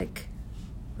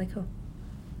Like who?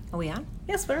 Are we on?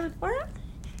 Yes, we're on.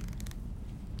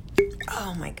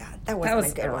 Oh my God, that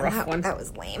wasn't a good one. rough one. That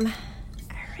was lame.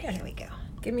 All right, here we go.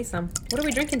 Give me some. What are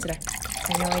we drinking today?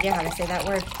 I have no idea how to say that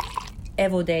word.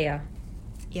 Evodea.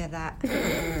 Yeah, that.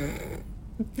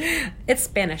 It's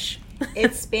Spanish.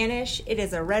 It's Spanish. It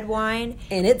is a red wine.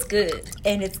 And it's good.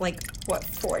 And it's like, what,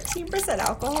 14%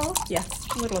 alcohol? Yes.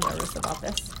 I'm a little nervous about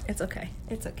this. It's okay.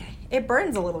 It's okay. It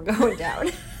burns a little going down.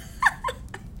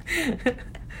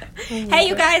 Hey,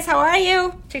 you guys, how are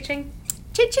you? Ching.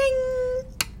 Ching!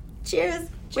 Cheers.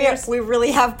 Cheers. We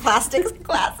really have plastic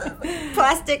glasses.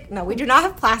 No, we do not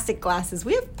have plastic glasses.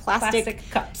 We have plastic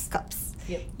cups.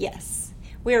 Yep. Yes.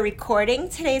 We are recording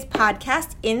today's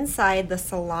podcast inside the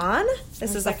salon.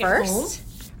 This is a first.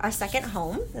 Our second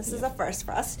home. This is a first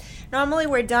for us. Normally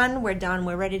we're done.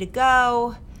 We're ready to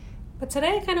go. But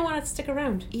today I kind of wanted to stick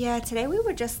around. Yeah, today we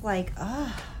were just like,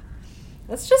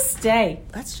 let's just stay.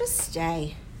 Let's just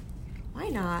stay. Why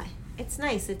not? It's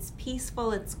nice. It's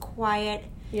peaceful. It's quiet.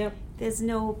 Yep. There's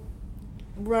no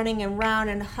running around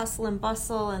and hustle and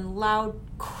bustle and loud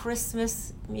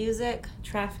Christmas music.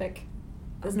 Traffic.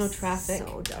 There's no traffic.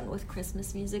 So done with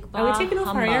Christmas music. Are we taking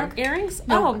off our earrings?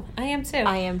 No. Oh, I am too.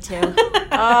 I am too.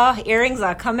 Earrings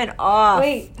are coming off.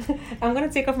 Wait, I'm going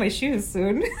to take off my shoes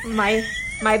soon. My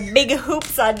big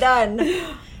hoops are done.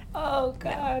 Oh,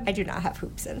 God. I do not have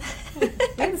hoops in. We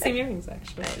have the same earrings,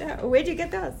 actually. I know. Where'd you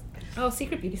get those? Oh,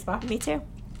 Secret Beauty Spot. Me too.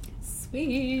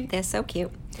 Sweet. They're so cute.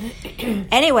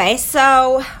 Anyway,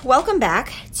 so welcome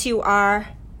back to our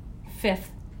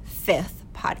fifth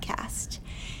podcast.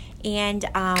 And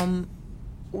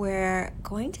we're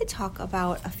going to talk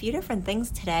about a few different things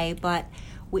today, but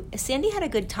Sandy had a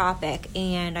good topic,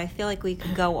 and I feel like we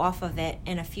could go off of it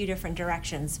in a few different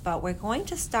directions. But we're going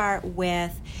to start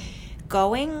with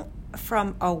going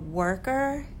from a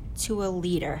worker to a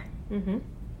leader. Mm-hmm.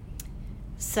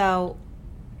 So,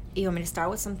 you want me to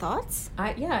start with some thoughts?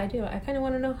 Yeah, I do. I kind of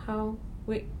want to know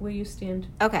where you stand.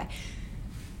 Okay.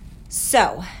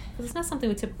 So. Because it's not something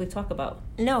we typically talk about.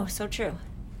 No, so true.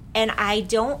 And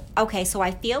so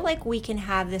I feel like we can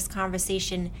have this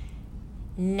conversation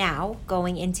now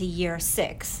going into year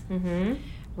 6,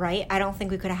 right? I don't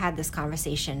think we could have had this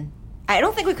conversation. I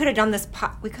don't think we could have done this.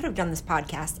 We could have done this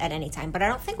podcast at any time, but I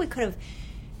don't think we could have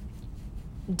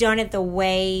done it the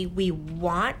way we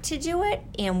want to do it.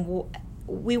 And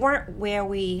we weren't where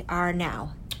we are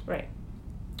now. Right.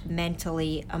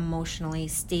 Mentally, emotionally,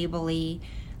 stably,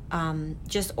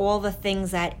 just all the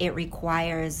things that it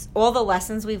requires, all the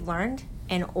lessons we've learned,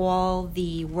 and all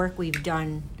the work we've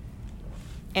done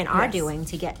and are doing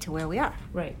to get to where we are.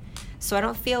 Right. So I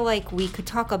don't feel like we could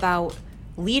talk about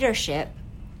leadership.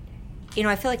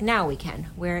 I feel like now we can.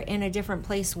 We're in a different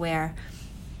place where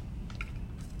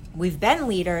we've been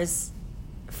leaders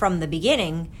from the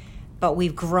beginning, but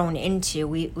we've grown into,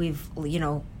 we've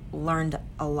learned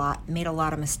a lot, made a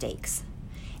lot of mistakes,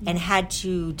 and had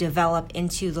to develop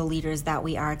into the leaders that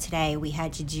we are today. We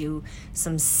had to do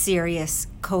some serious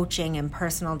coaching and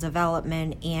personal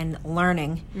development and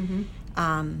learning. Mm-hmm.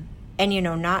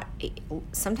 And, not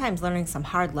sometimes learning some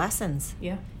hard lessons.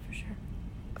 Yeah,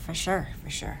 for sure.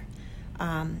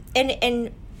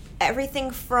 And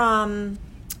everything from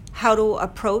how to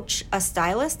approach a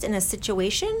stylist in a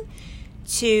situation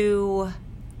to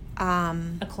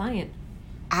a client.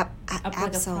 Absolutely.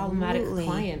 Like a problematic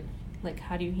client. Like,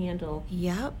 how do you handle?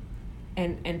 Yep.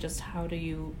 And just how do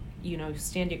you,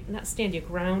 not stand your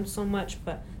ground so much,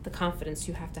 but the confidence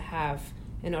you have to have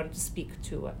in order to speak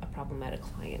to a problematic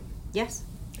client. Yes.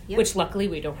 Yep. Which luckily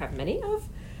we don't have many of,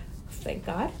 thank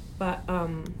God. But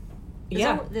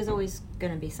there's always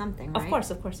going to be something,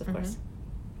 right? Of course.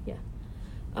 Yeah.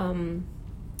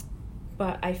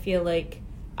 But I feel like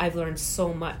I've learned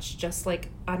so much, just like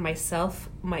on myself,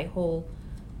 my whole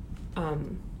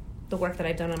the work that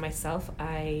I've done on myself.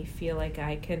 I feel like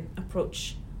I can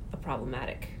approach a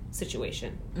problematic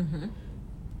situation,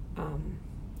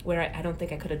 where I don't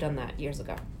think I could have done that years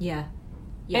ago. Yeah.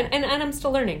 And I'm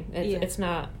still learning. It's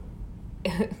not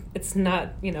it's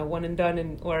not one and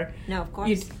done, or no, of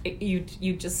course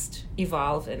you just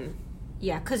evolve. And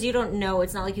yeah, because you don't know.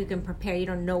 It's not like you can prepare. You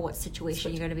don't know what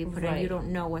situation you're going to be put in. Right. You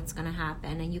don't know what's going to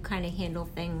happen, and you kind of handle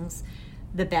things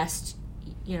the best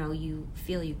you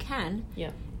feel you can.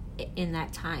 Yeah. In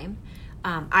that time.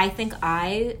 I think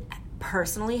I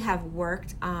personally have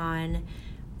worked on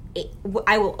it.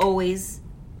 I will always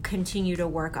continue to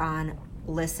work on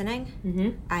listening.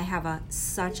 Mm-hmm. I have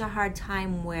such a hard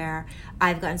time where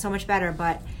I've gotten so much better,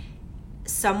 but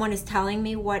someone is telling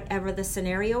me whatever the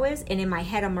scenario is, and in my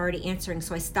head I'm already answering,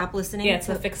 so I stop listening. Yeah, it's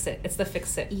the fix it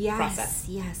process.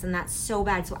 Yes, and that's so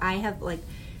bad. So I have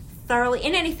thoroughly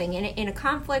in anything, in a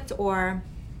conflict or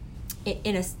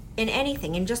in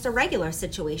anything, in just a regular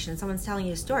situation, someone's telling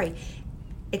you a story.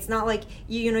 It's not like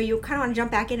you kind of want to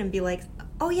jump back in and be like,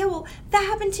 oh yeah, well that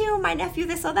happened too, my nephew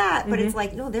this or that. But it's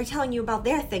like, no, they're telling you about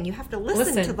their thing. You have to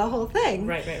listen to the whole thing.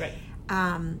 Right.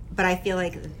 But I feel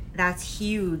like that's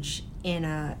huge in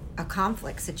a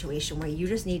conflict situation where you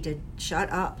just need to shut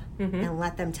up and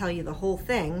let them tell you the whole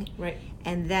thing, right?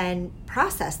 And then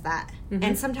process that.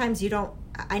 And sometimes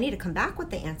I need to come back with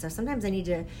the answer. Sometimes I need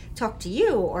to talk to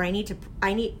you, or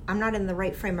I'm not in the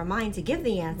right frame of mind to give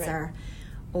the answer,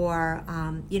 or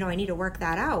I need to work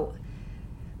that out.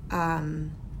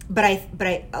 But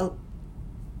I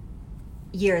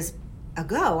years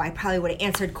ago, I probably would have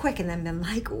answered quick and then been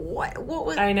like, what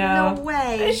was, I know. No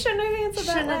way. I shouldn't have answered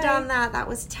that. Shouldn't have done that. That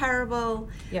was terrible.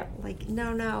 Yeah. Like,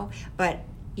 no. But,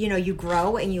 you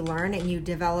grow and you learn and you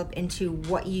develop into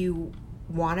what you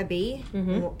want to be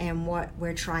and what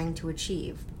we're trying to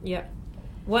achieve. Yeah.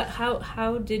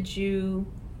 How did you,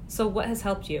 so what has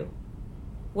helped you?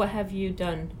 What have you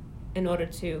done in order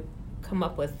to come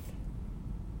up with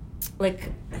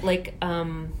like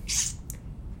a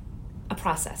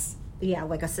process? Yeah,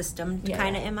 like a system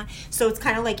kind of in my... So it's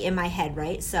kind of like in my head,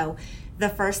 right? So the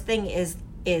first thing is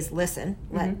listen.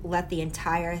 Let the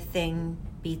entire thing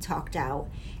be talked out.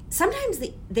 Sometimes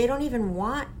they don't even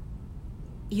want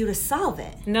you to solve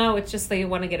it. No, it's just they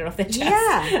want to get it off their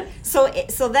chest. Yeah.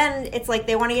 So then it's like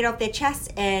they want to get it off their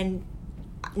chest, and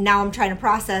now I'm trying to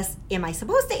process, am I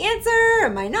supposed to answer?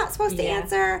 Am I not supposed to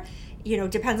answer?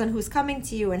 Depends on who's coming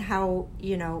to you and how,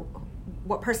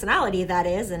 what personality that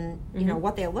is and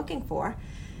what they're looking for.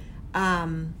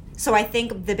 So I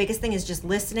think the biggest thing is just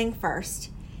listening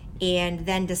first, and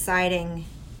then deciding,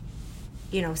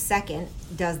 second,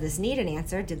 does this need an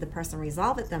answer? Did the person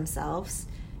resolve it themselves?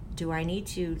 Do I need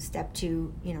to step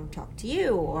to talk to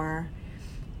you or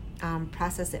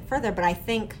process it further? But I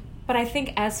think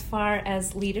as far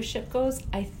as leadership goes,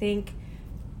 I think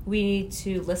we need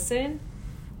to listen,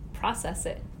 process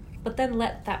it, but then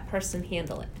let that person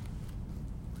handle it.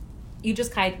 You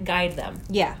just guide them.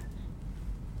 Yeah.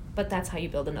 But that's how you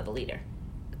build another leader.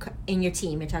 In your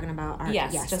team, you're talking about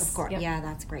yes, of course. Yep. Yeah,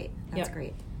 that's great. That's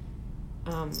great.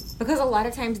 Because a lot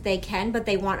of times they can, but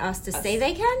they want us to say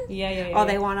they can. Yeah. Or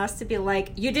they want us to be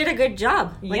like, you did a good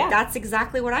job. Like, that's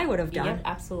exactly what I would have done. Yeah,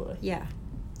 absolutely. Yeah.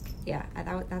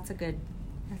 That's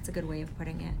a good way of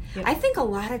putting it. Yep. I think a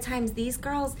lot of times these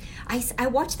girls, I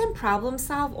watch them problem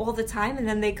solve all the time, and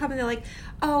then they come and they're like,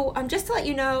 oh, just to let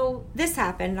you know, this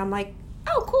happened. And I'm like,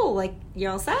 oh, cool. Like,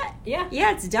 you're all set? Yeah.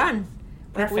 Yeah, it's done.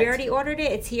 Perfect. Like, we already ordered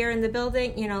it. It's here in the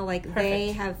building. Perfect.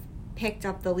 They have picked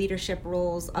up the leadership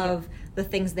roles of the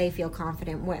things they feel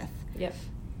confident with. Yep.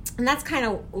 And that's kind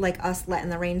of like us letting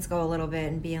the reins go a little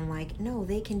bit and being like, no,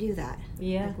 they can do that.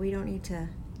 Yeah. Like, we don't need to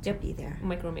be there.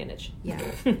 Micromanage. Yeah.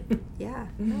 Yeah.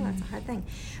 No, that's a hard thing.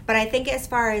 But I think as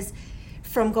far as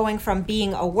from going from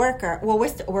being a worker, well,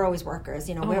 we're always workers,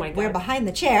 we're behind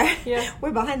the chair. Yeah.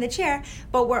 We're behind the chair,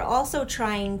 but we're also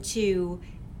trying to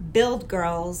build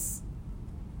our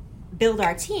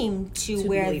team to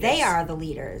where they are the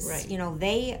leaders. Right.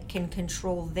 They can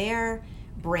control their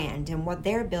brand and what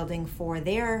they're building for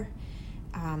their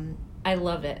I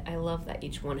love it. I love that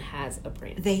each one has a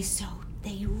brand.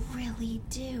 They really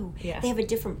do. Yeah. They have a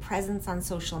different presence on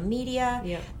social media.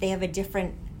 Yeah. They have a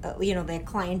different, their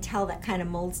clientele that kind of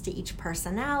molds to each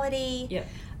personality. Yeah.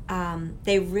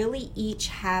 They really each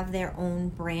have their own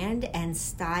brand and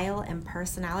style and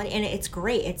personality. And it's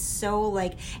great. It's so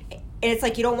and it's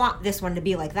like you don't want this one to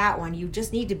be like that one. You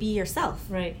just need to be yourself.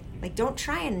 Right. Like, don't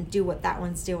try and do what that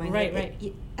one's doing. Right.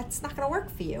 It's not going to work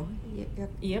for you.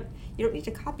 Yep. You don't need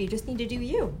to copy. You just need to do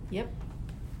you. Yep.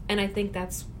 And I think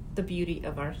that's the beauty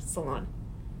of our salon.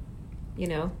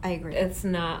 I agree. It's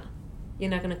not, you're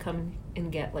not going to come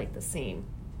and get like the same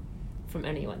from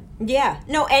anyone. Yeah.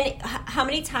 No, and how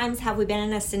many times have we been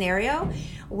in a scenario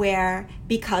where,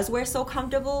 because we're so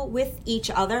comfortable with each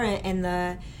other and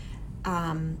the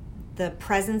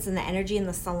presence and the energy in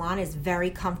the salon is very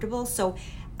comfortable, so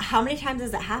how many times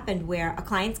has it happened where a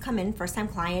client's come in, first time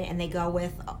client, and they go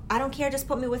with, I don't care, just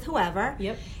put me with whoever.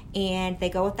 Yep. And they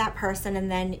go with that person, and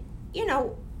then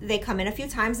they come in a few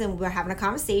times and we're having a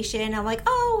conversation. I'm like,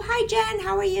 oh, hi, Jen,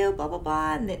 how are you? Blah, blah,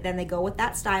 blah. And then they go with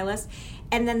that stylist.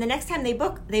 And then the next time they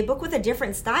book with a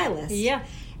different stylist. Yeah.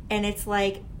 And it's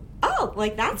like, oh,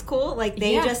 like, that's cool. Like,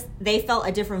 they felt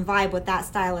a different vibe with that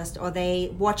stylist, or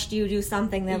they watched you do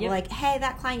something that were like, hey,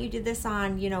 that client you did this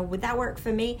on, would that work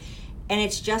for me? And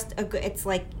it's just it's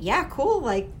like, yeah, cool.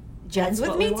 Like, Jen's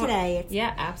with me today.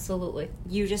 Yeah, absolutely.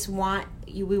 You just want,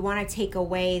 we want to take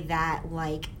away that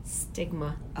like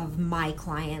stigma of my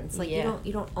clients. Like you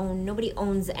don't own, nobody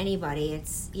owns anybody.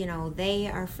 It's, they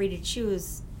are free to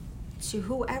choose to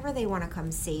whoever they want to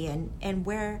come see, and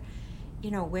we're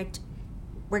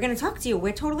going to talk to you.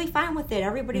 We're totally fine with it.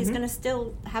 Everybody's going to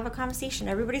still have a conversation.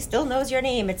 Everybody still knows your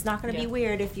name. It's not going to be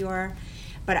weird if you're,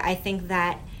 but I think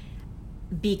that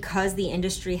because the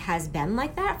industry has been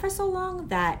like that for so long,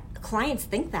 that clients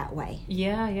think that way.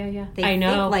 Yeah. They I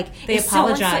know. think, like, they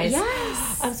apologize.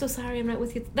 Yes. I'm so sorry I'm not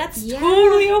with you. That's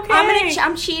totally okay.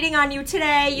 I'm cheating on you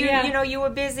today. You were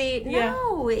busy. Yeah.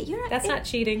 No, you're not. That's not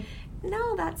cheating.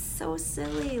 No, that's so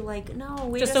silly. Like, no,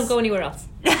 we just don't go anywhere else.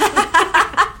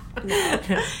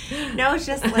 No, it's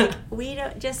just like, we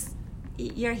don't, just,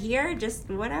 you're here, just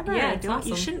whatever. Yeah, it's awesome.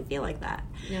 You shouldn't feel like that.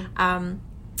 Yeah.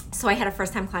 So I had a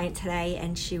first time client today,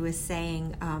 and she was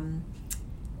saying,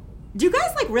 do you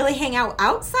guys like really hang out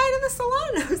outside of the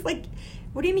salon? I was like,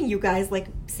 what do you mean you guys, like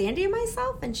Sandy and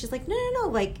myself? And she's like, no,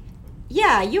 like,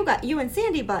 yeah, you and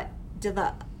Sandy, but do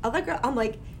the other girl? I'm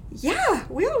like, yeah,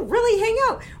 we all really hang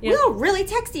out. We all really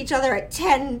text each other at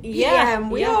 10 p.m.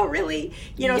 We all really,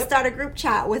 start a group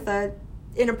chat with a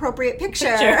inappropriate picture.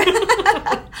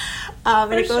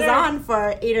 And it goes on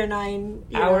for 8 or 9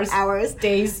 hours.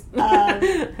 Days.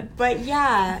 But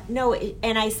yeah, no,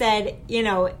 and I said,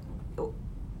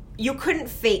 you couldn't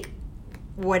fake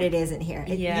what it isn't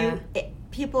here.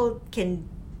 People can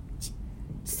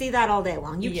see that all day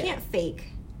long. You can't fake.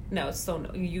 No,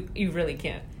 you really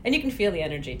can't. And you can feel the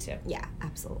energy too. Yeah,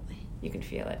 absolutely. You can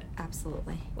feel it.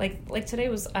 Absolutely. Like today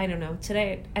was, I don't know,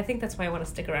 today, I think that's why I want to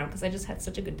stick around, because I just had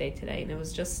such a good day today, and it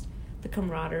was just the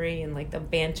camaraderie and like the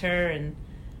banter, and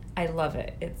I love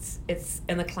it. It's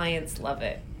and the clients love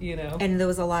it, And there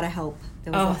was a lot of help.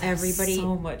 There was everybody.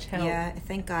 So much help. Yeah,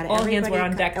 thank God. All hands were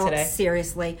on deck today.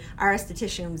 Seriously. Our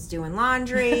esthetician was doing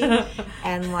laundry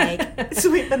and like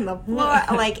sweeping the floor.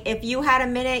 Like, if you had a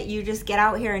minute, you just get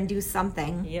out here and do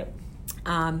something. Yep.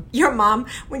 Your mom,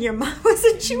 when your mom was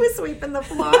she was sweeping the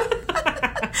floor.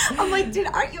 I'm like, dude,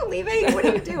 aren't you leaving? What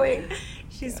are you doing?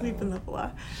 She's sweeping the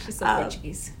floor. She's so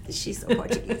Portuguese. She's so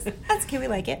Portuguese. That's okay. We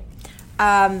like it.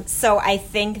 So I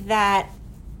think that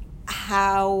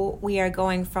how we are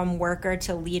going from worker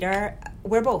to leader,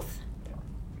 we're both.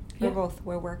 We're both.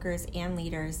 We're workers and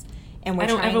leaders, and we're. I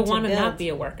don't trying ever to want to build. not be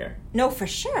a worker. No, for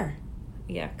sure.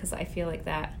 Yeah, because I feel like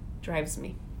that drives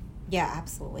me. Yeah,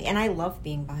 absolutely. And I love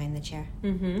being behind the chair.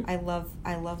 Mm-hmm.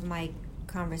 I love my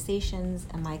conversations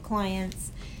and my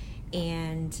clients,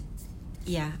 and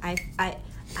yeah, I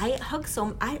hug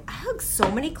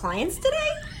so many clients today.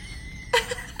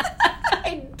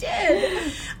 I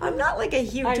did. I'm not like a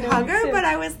huge hugger, but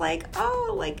I was like, I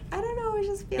don't know. I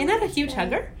just feel. You're not a huge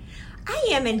hugger? I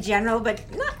am in general, but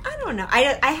I don't know.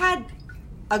 I had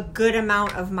a good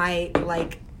amount of my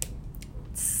like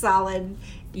solid.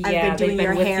 Yeah, I've been doing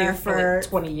your hair for like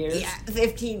 20 years. Yeah,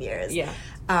 15 years. Yeah.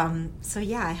 So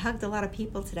yeah, I hugged a lot of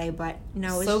people today, but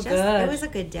no, it was good. It was a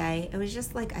good day. It was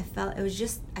just like I felt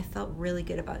really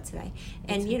good about today.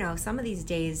 And some of these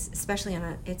days, especially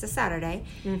it's a Saturday,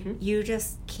 you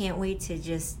just can't wait to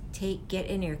just get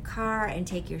in your car and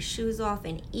take your shoes off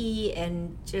and eat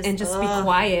and just be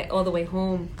quiet all the way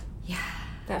home. Yeah.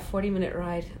 That 40-minute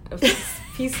ride of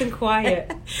peace and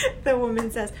quiet. The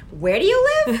woman says, "Where do you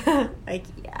live?" Like,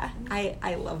 yeah,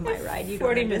 I love my ride. You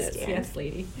 40 don't understand. Minutes, yes,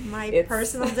 lady. My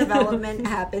personal development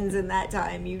happens in that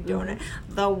time. You don't.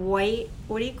 The white,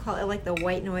 what do you call it? Like the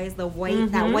white noise, that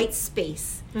white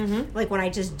space. Mm-hmm. Like when I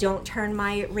just don't turn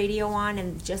my radio on,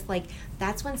 and just like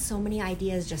that's when so many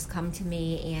ideas just come to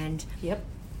me, and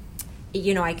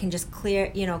I can just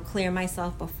clear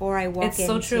myself before I walk into. It's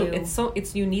so true.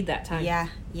 It's you need that time.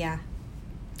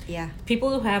 Yeah.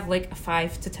 People who have like a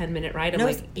 5 to 10 minute ride,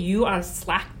 you are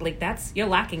you're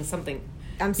lacking something.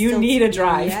 You need a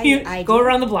drive. I go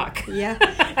around the block. Yeah.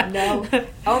 No.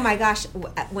 Oh my gosh.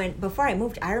 Before I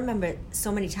moved, I remember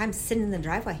so many times sitting in the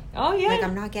driveway. Oh yeah. Like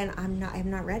I'm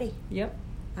not ready. Yep.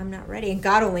 I'm not ready. And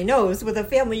God only knows, with a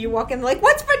family, you walk in like,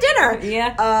 what's for dinner?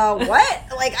 Yeah. What?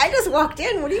 Like, I just walked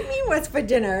in. What do you mean, what's for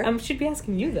dinner? Should be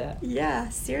asking you that. Yeah,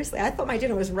 seriously. I thought my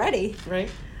dinner was ready.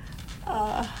 Right.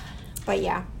 But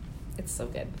yeah. It's so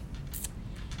good.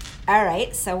 All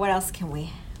right. So what else can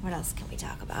we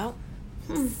talk about?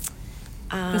 This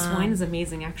wine is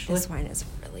amazing, actually. This wine is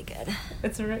really good.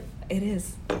 It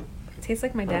is. It tastes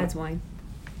like my dad's wine.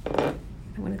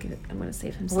 I'm gonna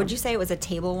save him some. Would you say it was a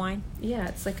table wine? Yeah,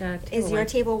 it's like a table Is your wine.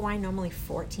 table wine normally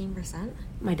 14%?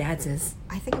 My dad's is.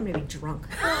 I think I'm gonna be drunk.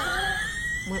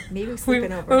 Maybe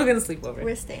sleeping over. We're gonna sleep over.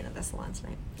 We're staying at the salon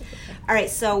tonight. Okay. All right,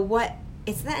 so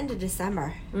it's the end of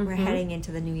December. Mm-hmm. We're heading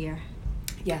into the new year.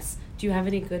 Yes. Do you have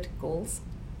any good goals?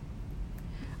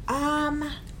 I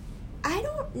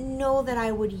don't know that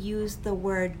I would use the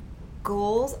word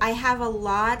goals. I have a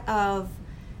lot of,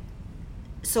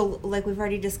 so like we've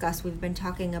already discussed, we've been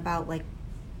talking about like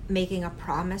making a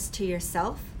promise to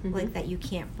yourself, like that you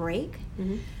can't break.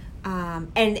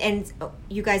 And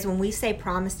you guys, when we say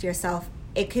promise to yourself,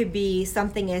 it could be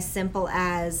something as simple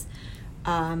as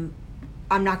I'm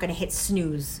not going to hit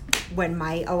snooze when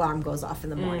my alarm goes off in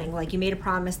the morning. Like you made a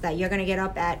promise that you're going to get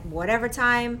up at whatever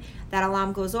time that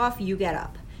alarm goes off, you get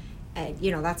up. And,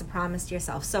 that's a promise to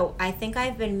yourself. So I think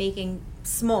I've been making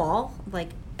small, like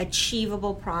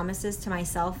achievable promises to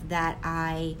myself that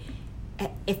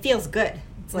it feels good.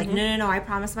 It's like, no, I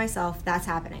promised myself that's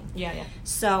happening. Yeah.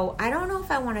 So I don't know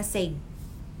if I want to say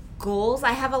goals.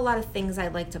 I have a lot of things I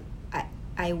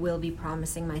will be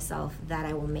promising myself that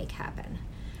I will make happen.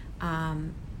 I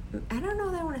don't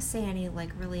know that I want to say any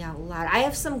like really out loud. I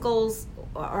have some goals,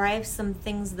 or I have some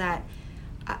things that,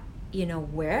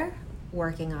 we're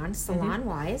working on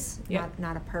salon-wise,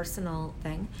 not a personal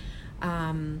thing.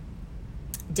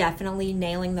 Definitely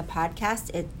nailing the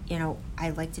podcast. I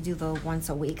like to do the once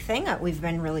a week thing. We've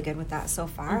been really good with that so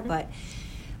far, but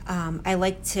I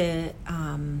like to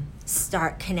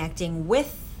start connecting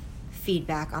with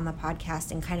feedback on the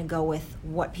podcast and kind of go with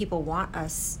what people want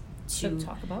us to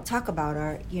talk about,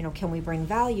 or can we bring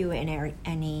value in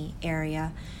any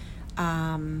area.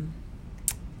 I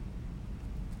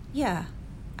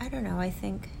don't know, I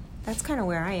think that's kind of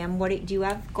where I am. Do you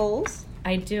have goals?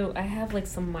 I do. I have like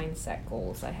some mindset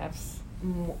goals. I have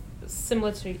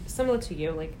similar to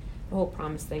you. Like the whole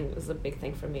promise thing was a big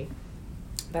thing for me.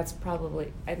 That's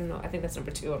probably, I don't know, I think that's number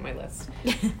 2 on my list.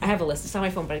 I have a list. It's on my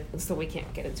phone, so we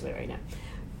can't get into it right now.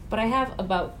 But I have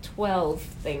about 12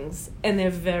 things, and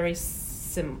they're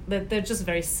they're just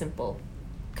very simple,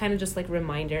 kind of just like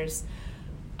reminders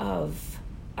of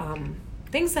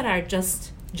things that are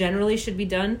just generally should be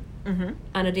done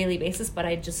on a daily basis, but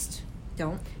I just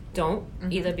don't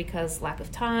either because lack of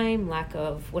time, lack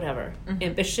of whatever,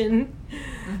 ambition.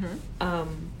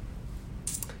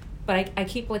 But I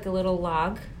keep like a little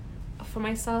log for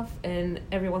myself, and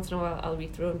every once in a while I'll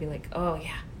read through and be like, oh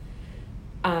yeah.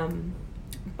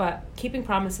 But keeping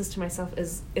promises to myself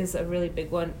is a really big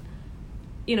one.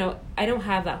 I don't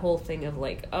have that whole thing of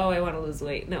like, oh, I want to lose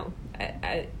weight. No,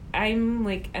 I'm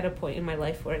like at a point in my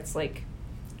life where it's like,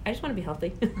 I just want to be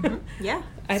healthy. Yeah,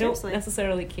 I don't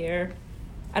necessarily care.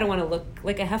 I don't want to look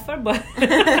like a heifer, but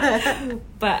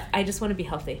but I just want to be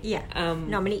healthy. Yeah.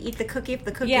 No, I'm going to eat the cookie if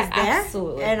the cookie's there.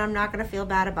 Absolutely. And I'm not going to feel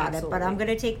bad about it. But I'm going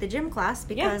to take the gym class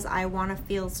because I want to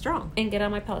feel strong. And get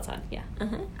on my Peloton. Yeah.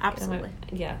 Absolutely.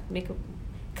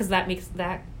 Because that makes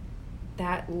that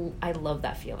I love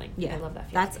that feeling. Yeah. I love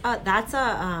that feeling. That's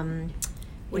a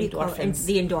what do you call it?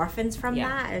 The endorphins from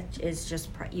that is just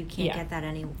you can't get that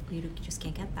you just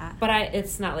can't get that. But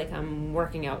it's not like I'm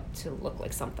working out to look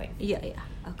like something. Yeah.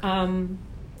 Okay.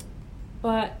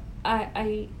 But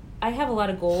I have a lot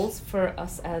of goals for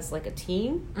us as like a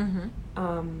team.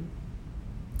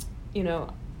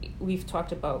 We've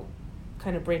talked about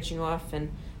kind of branching off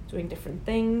and doing different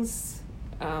things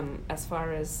as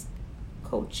far as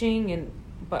coaching,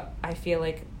 but I feel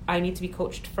like I need to be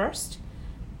coached first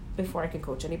before I can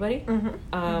coach anybody.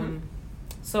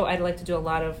 So I'd like to do a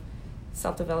lot of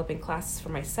self-developing classes for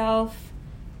myself.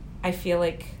 I feel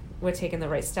like we're taking the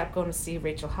right step going to see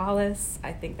Rachel Hollis.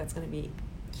 I think that's going to be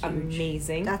huge.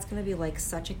 Amazing. That's going to be like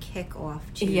such a kick-off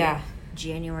to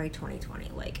January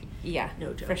 2020. Like,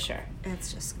 no joke. For sure.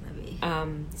 It's just going to be.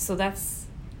 So that's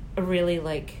a really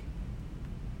like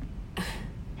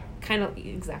kind of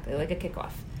exactly like a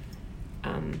kickoff.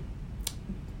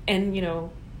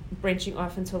 And branching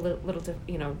off into little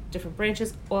different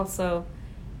branches. Also,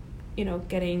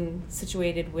 getting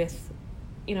situated with,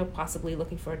 possibly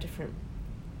looking for a different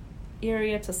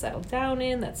area to settle down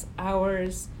in. That's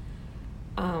ours.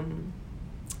 I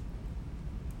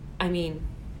mean,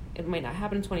 it might not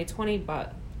happen in 2020,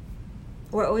 but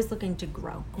we're always looking to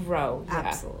grow. Yeah.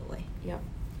 Absolutely. Yep.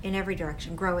 In every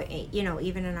direction, grow it.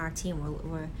 Even in our team,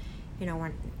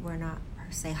 we're not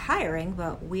say hiring,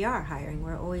 but we are hiring.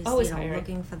 We're always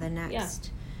looking for the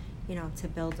next, to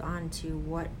build on to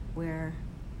what we're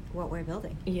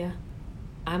building. Yeah,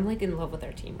 I'm like in love with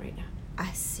our team right now.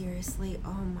 I seriously,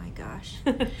 oh my gosh,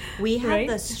 we have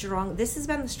this has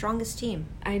been the strongest team.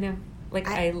 I know. Like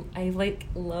I like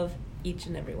love each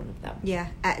and every one of them. Yeah,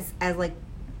 as like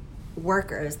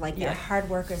workers, like they're hard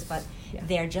workers, but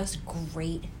they're just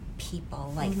great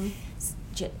people. Like.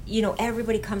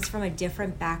 Everybody comes from a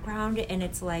different background, and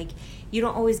it's like you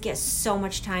don't always get so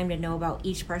much time to know about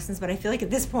each person's, but I feel like at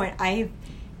this point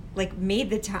like made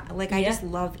the time. Like, I just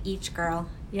love each girl.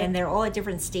 Yeah. And they're all at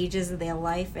different stages of their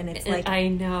life, and it's like, I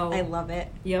know. I love it.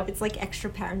 Yep. It's like extra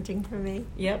parenting for me.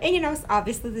 Yep. And, you know,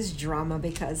 obviously there's drama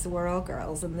because we're all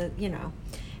girls, and you know.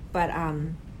 But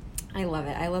I love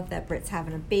it. I love that Britt's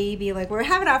having a baby. Like, we're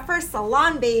having our first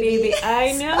salon baby.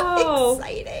 I know. So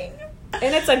exciting.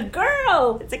 And it's a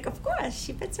girl. It's like, of course,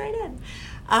 she fits right in.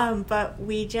 But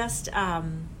we just,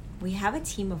 we have a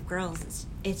team of girls.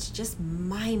 It's just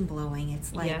mind-blowing.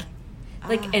 It's like...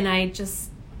 Like, and I just...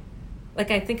 Like,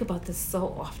 I think about this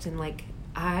so often. Like,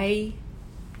 I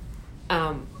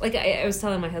was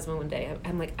telling my husband one day,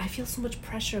 I'm like, I feel so much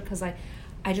pressure because I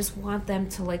just want them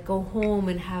to, like, go home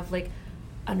and have, like,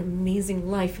 an amazing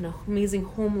life and an amazing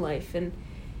home life. And,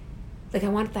 like, I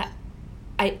want that.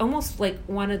 I almost, like,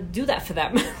 want to do that for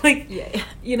them. Like,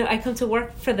 you know, I come to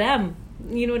work for them.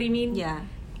 You know what I mean? Yeah.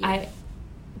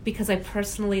 Because I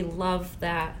personally love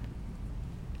that.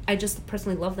 I just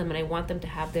personally love them, and I want them to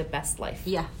have their best life.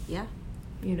 Yeah.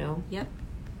 You know? Yep.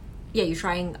 Yeah, we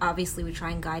try and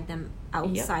guide them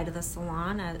outside of the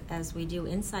salon as we do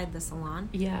inside the salon.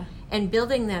 Yeah. And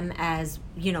building them as,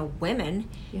 you know, women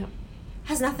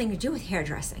has nothing to do with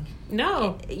hairdressing.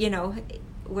 No. You know,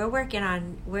 we're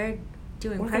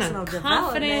doing personal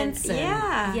confidence.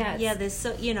 And, yeah, there's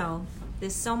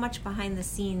so much behind the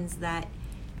scenes that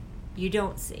you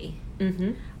don't see.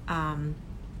 Mm-hmm.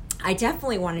 I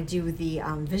definitely want to do the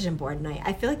vision board night.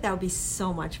 I feel like that would be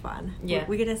so much fun. Yeah,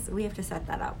 we have to set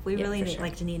that up. We really need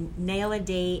to nail a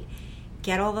date,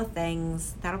 get all the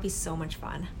things. That'll be so much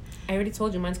fun. I already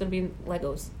told you mine's gonna be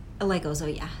Legos. Legos, oh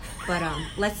yeah. But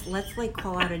let's like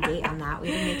call out a date on that. We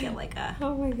can make it like a.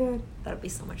 Oh my god, that'll be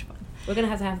so much fun. We're gonna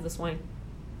have to have this wine.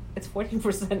 It's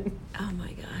 14%. Oh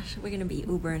my gosh, we're gonna be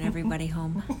Ubering everybody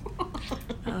home.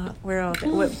 We're all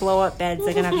with blow up beds.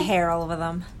 They're gonna have hair all over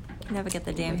them. Never get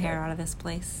the damn hair out of this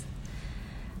place.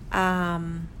 What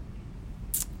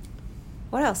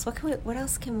else? What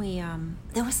else can we?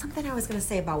 There was something I was gonna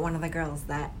say about one of the girls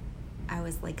that I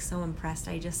was like so impressed.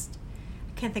 I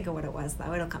can't think of what it was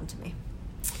though. It'll come to me.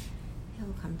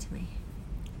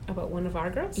 About one of our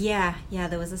girls? Yeah.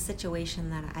 There was a situation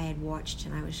that I had watched,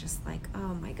 and I was just like,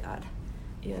 oh my god.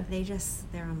 Yeah.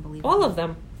 They're unbelievable. All of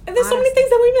them. And there's so many things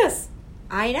that we miss.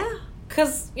 I know.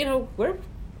 Because, you know, we're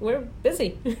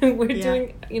busy. We're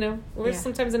doing, you know, we're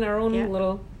sometimes in our own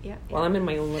little... Yeah. Well, I'm in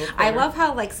my own little corner. I love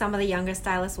how, like, some of the younger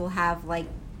stylists will have, like,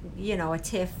 you know, a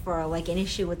tiff or, like, an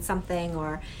issue with something,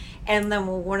 and then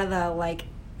one of the, like,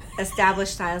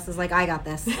 established stylists is like, I got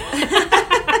this.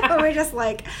 We're just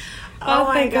like, oh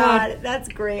my God, that's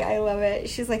great. I love it.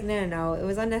 She's like, no. It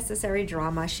was unnecessary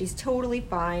drama. She's totally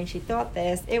fine. She thought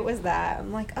this. It was that.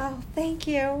 I'm like, oh, thank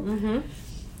you.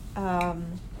 Mm-hmm.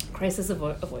 Crisis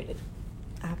avoided.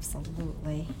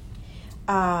 Absolutely.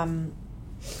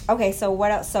 Okay, so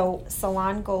what else? So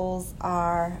salon goals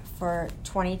are for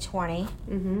 2020.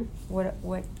 Mm-hmm.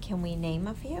 What can we name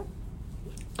a few?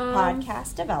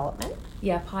 Podcast development.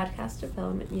 Yeah, podcast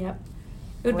development. Yep.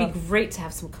 It would be great to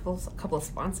have couple of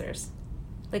sponsors,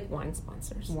 like wine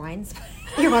sponsors. You want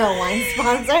a wine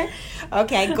sponsor?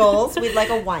 Okay, goals. We'd like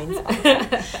a wine sponsor.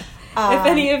 If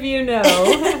any of you know,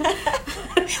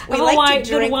 we like to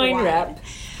drink wine rep.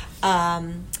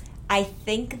 I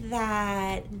think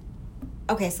that.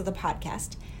 Okay, so the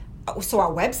podcast. So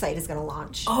our website is going to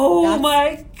launch. Oh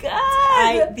my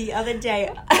God! The other day,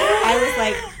 I was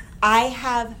like,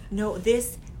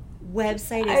 this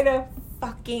website is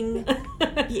fucking.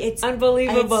 It's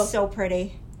unbelievable. It's so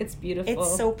pretty. It's beautiful.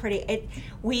 It's so pretty.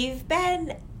 We've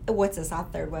been. What's this? Our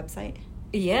third website.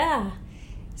 Yeah.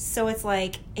 So it's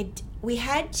like we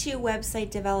had 2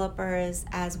 website developers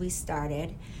as we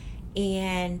started,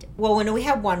 and when we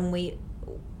had one, we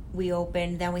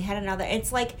opened, then we had another.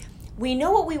 It's like we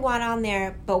know what we want on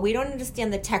there, but we don't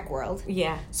understand the tech world.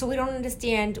 Yeah. So we don't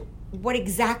understand what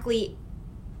exactly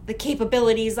the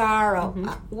capabilities are, or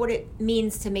what it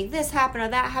means to make this happen or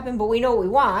that happen, but we know what we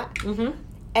want. Mm-hmm.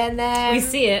 And then we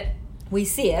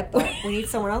see it, but we need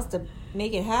someone else to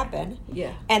make it happen.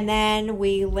 Yeah. And then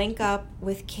we link up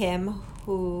with Kim,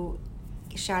 who,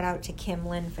 shout out to Kim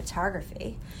Lynn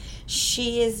Photography.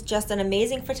 She is just an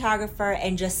amazing photographer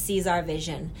and just sees our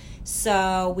vision.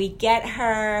 So we get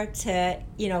her to,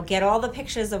 get all the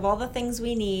pictures of all the things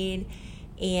we need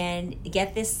and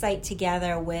get this site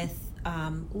together with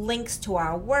links to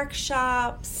our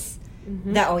workshops.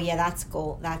 Mm-hmm.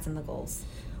 That's in the goals.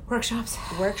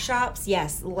 Workshops,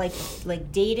 yes, like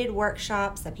dated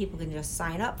workshops that people can just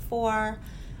sign up for.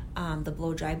 The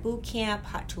blow dry boot camp,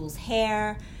 Hot Tools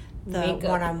hair, the Makeup.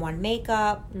 one-on-one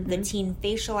makeup, the Mhm. teen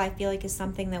facial, I feel like is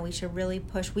something that we should really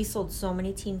push. We sold so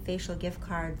many teen facial gift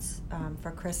cards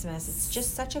for Christmas. It's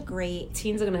just such a great...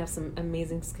 Teens are going to have some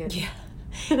amazing skin. Yeah.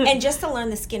 And just to learn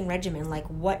the skin regimen, like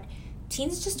what...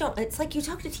 Teens just don't... It's like you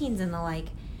talk to teens and they're like...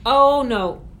 Oh,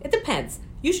 no. It depends.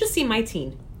 You should see my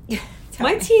teen. Tell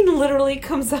My me. teen literally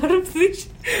comes out of the...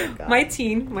 God. My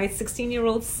teen, my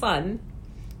 16-year-old son,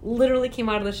 literally came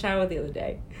out of the shower the other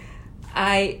day.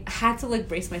 I had to, like,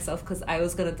 brace myself because I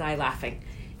was going to die laughing.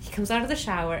 He comes out of the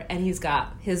shower, and he's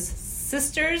got his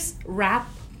sister's wrap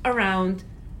around,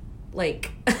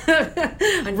 like,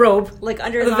 robe. Like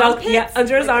under his The vel- armpits? yeah,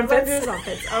 under his armpits. Under his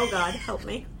armpits. Oh, God, help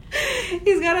me.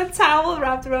 He's got a towel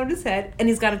wrapped around his head, and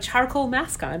he's got a charcoal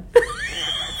mask on.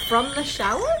 From the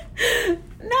shower?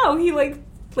 No, he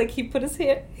he put his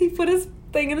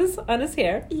thing on his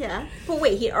hair. Yeah. But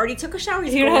wait, he already took a shower?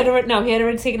 He had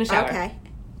already taken a shower. Okay.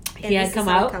 He had this come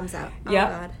is how it out. comes out. Oh, Yep.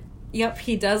 God. Yep,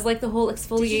 he does like the whole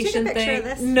exfoliation Did you take a picture thing. of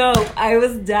this? No, I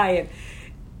was dying.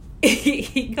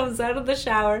 He comes out of the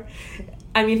shower.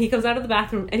 I mean, he comes out of the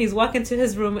bathroom and he's walking to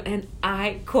his room, and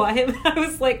I caught him. I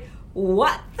was like,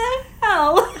 "What the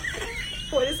hell?"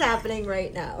 What is happening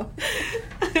right now?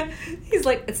 He's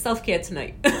like, "It's self-care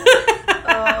tonight."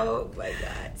 Oh, my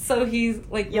God. So he's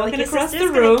like You're walking like, your across the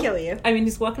sister's gonna room. kill you. I mean,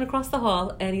 he's walking across the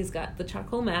hall, and he's got the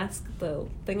charcoal mask, the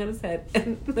thing on his head,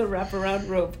 and the wraparound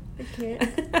robe. I can't.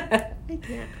 I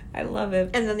can't. I love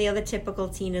it. And then the other typical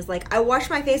teen is like, I wash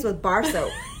my face with bar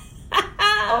soap.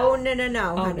 Oh, no,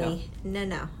 Oh, honey.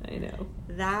 No. I know.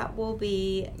 That will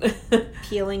be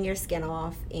peeling your skin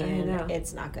off, and know.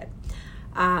 it's not good.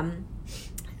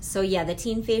 So, yeah, the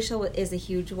teen facial is a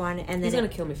huge one. And then He's going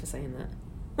to kill me for saying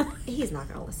that. he's not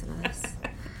going to listen to this.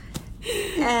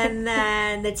 And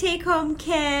then the take-home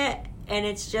kit, and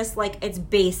it's just like, it's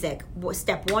basic.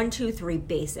 Step 1, 2, 3,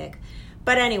 basic.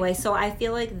 But anyway, so I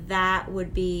feel like that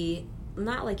would be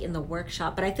not like in the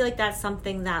workshop, but I feel like that's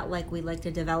something that like we like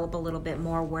to develop a little bit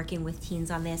more, working with teens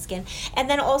on their skin. And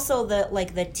then also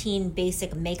the teen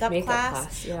basic makeup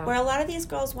class, yeah. where a lot of these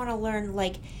girls want to learn,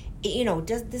 like, you know,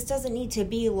 this doesn't need to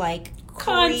be like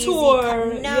crazy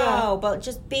Contour, no, yeah. but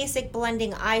just basic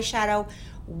blending, eyeshadow,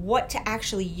 what to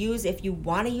actually use if you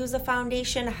want to use a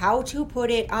foundation, how to put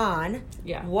it on,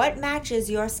 Yeah. what matches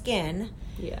your skin,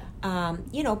 Yeah.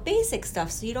 you know, basic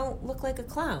stuff so you don't look like a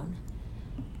clown.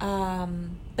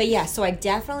 But yeah, so I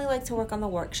definitely like to work on the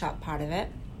workshop part of it.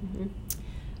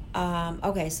 Mm-hmm.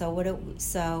 Okay,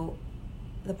 so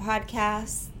the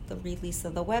podcast, the release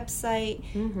of the website,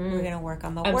 Mm-hmm. we're gonna work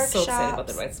on the I'm workshops. so excited about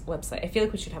the website. I feel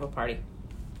like we should have a party.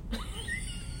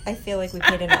 I feel like we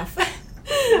paid enough.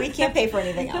 We can't pay for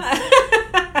anything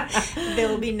else. There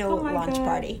will be no Oh my launch God.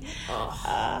 party.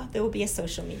 Oh. There will be a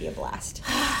social media blast.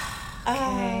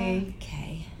 Okay.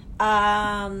 Okay.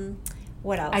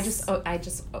 What else? I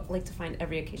just like to find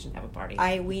every occasion to have a party.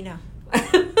 We know.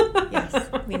 Yes,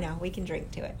 we know. We can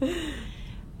drink to it.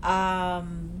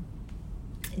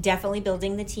 Definitely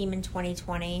building the team in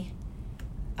 2020.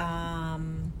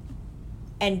 And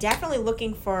definitely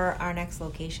looking for our next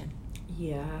location.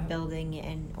 Yeah. Building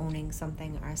and owning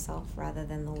something ourselves rather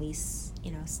than the lease,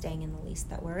 you know, staying in the lease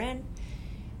that we're in.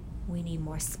 We need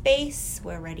more space.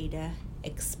 We're ready to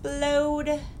explode.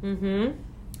 Mm-hmm.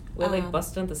 We're like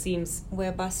busting at the seams.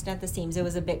 We're busting at the seams. It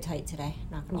was a bit tight today,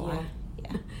 not gonna lie.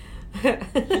 Yeah. Yeah.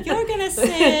 You're gonna sit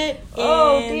in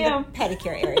the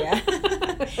pedicure area.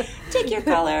 Take your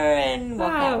color and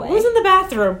walk that way. Who's in the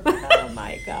bathroom? Oh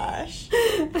my gosh.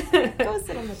 Go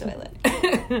sit on the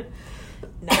toilet.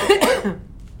 No.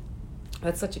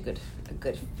 That's such a good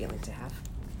feeling to have.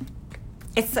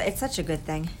 It's such a good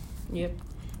thing. Yep.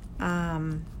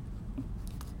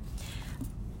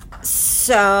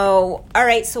 So, all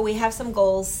right, so we have some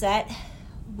goals set.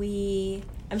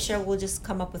 I'm sure we'll just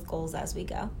come up with goals as we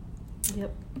go.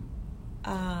 Yep.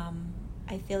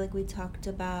 I feel like we talked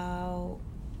about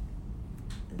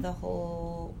the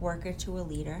whole worker to a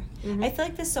leader. Mm-hmm. I feel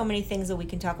like there's so many things that we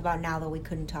can talk about now that we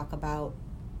couldn't talk about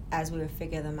as we were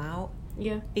figuring them out.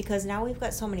 Yeah. Because now we've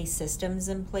got so many systems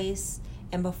in place,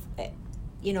 and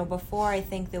before I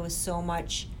think there was so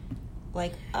much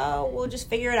like, oh, we'll just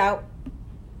figure it out.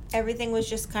 Everything was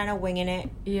just kind of winging it.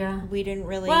 Yeah. We didn't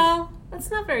really. Well,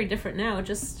 that's not very different now.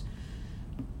 Just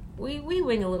we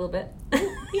wing a little bit.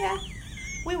 Yeah,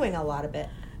 we wing a lot of it.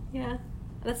 Yeah.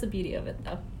 That's the beauty of it,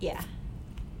 though. Yeah.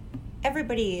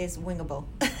 Everybody is wingable.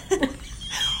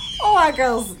 Oh, our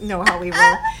girls know how we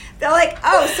roll. They're like,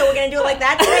 oh, so we're going to do it like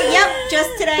that today? Yep,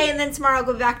 just today, and then tomorrow I'll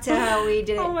go back to how we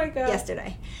did it Oh my God.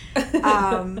 yesterday.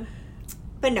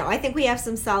 But no, I think we have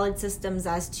some solid systems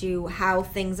as to how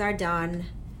things are done,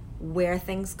 where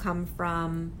things come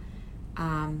from,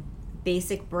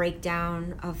 basic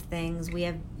breakdown of things. We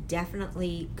have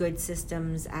definitely good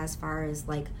systems as far as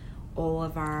like all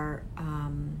of our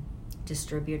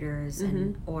distributors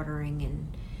and ordering and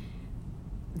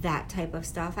that type of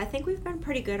stuff. I think we've been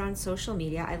pretty good on social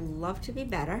media. I love to be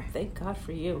better. Thank God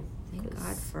for you. Thank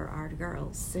God for our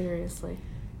girls. Seriously.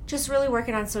 Just really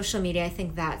working on social media. I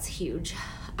think that's huge.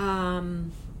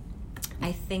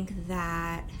 I think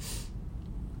that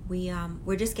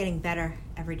we're just getting better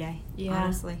every day. Yeah.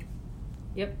 Honestly.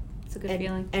 Yep. It's a good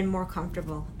feeling. And more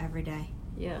comfortable every day.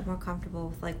 Yeah. More comfortable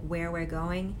with like where we're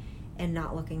going and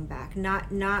not looking back.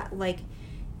 Not like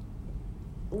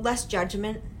less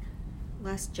judgment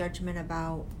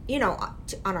about,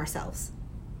 on ourselves.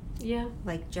 Yeah.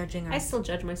 Like judging I still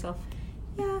judge myself.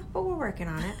 Yeah, but we're working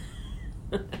on it.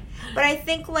 But I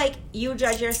think like you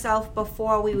judge yourself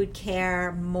before we would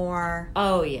care more.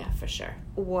 Oh yeah, for sure.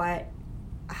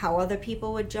 How other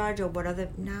people would judge or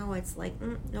now it's like,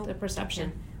 nope. The perception.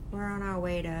 Okay. We're on our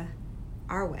way to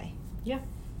our way. Yeah.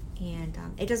 And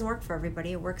it doesn't work for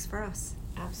everybody. It works for us.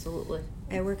 Absolutely.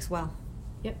 It works well.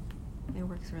 Yep. It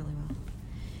works really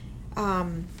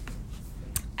well.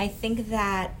 I think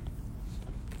that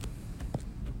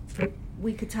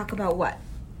we could talk about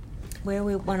where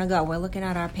we want to go. We're looking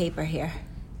at our paper here.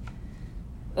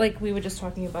 Like we were just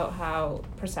talking about how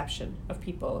perception of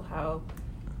people, how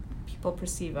people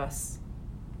perceive us.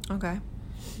 Okay.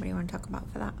 What do you want to talk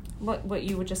about for that? What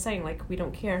you were just saying, like we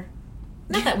don't care.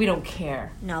 Not that we don't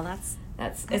care. No,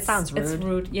 it sounds rude. It's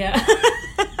rude, yeah.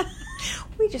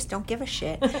 We just don't give a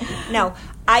shit. No,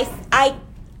 I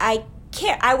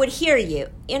care. I would hear you.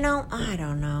 I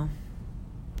don't know.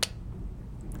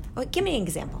 Well, give me an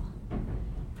example.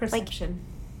 Perception.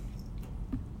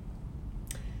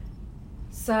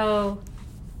 So,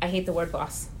 I hate the word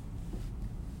boss.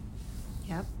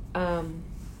 Yep.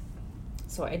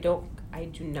 So I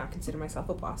do not consider myself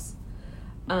a boss.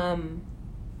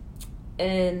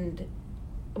 And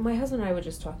my husband and I were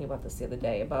just talking about this the other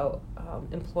day about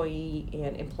employee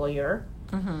and employer.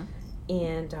 Mm-hmm.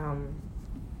 And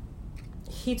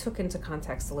he took into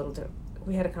context a little bit.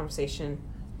 We had a conversation,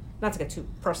 not to get too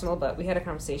personal, but we had a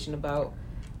conversation about,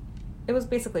 it was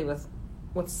basically with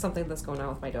something that's going on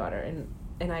with my daughter.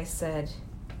 And I said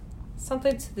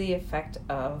something to the effect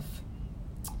of,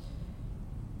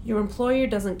 your employer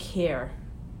doesn't care,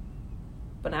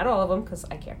 but not all of them, because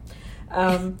I care.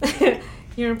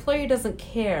 Your employer doesn't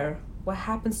care what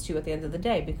happens to you at the end of the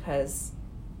day, because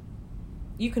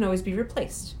you can always be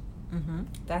replaced. Mm-hmm.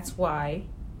 That's why,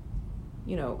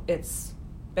 it's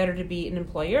better to be an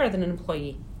employer than an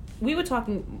employee. We were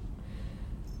talking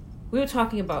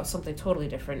about something totally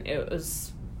different. It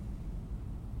was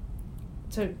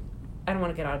I don't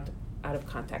want to get out of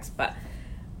context, but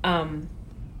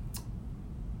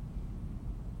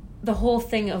the whole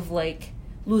thing of like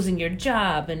losing your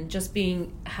job and just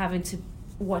having to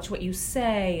watch what you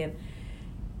say,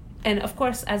 and of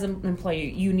course as an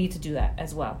employee you need to do that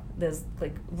as well. There's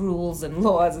like rules and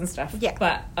laws and stuff. Yeah.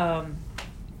 But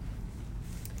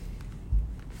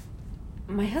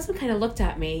my husband kind of looked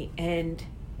at me and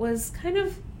was kind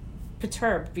of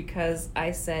perturbed because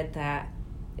I said that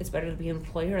it's better to be an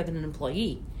employer than an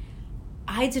employee.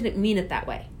 I didn't mean it that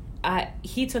way.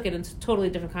 He took it into totally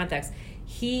different context.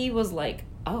 He was like,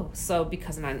 oh, so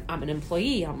because I'm an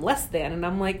employee, I'm less than. And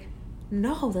I'm like,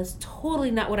 no, that's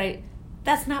totally not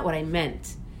that's not what I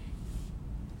meant.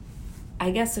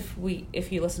 I guess if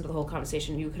you listen to the whole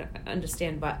conversation, you can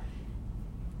understand, but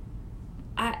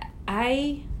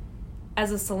I as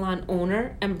a salon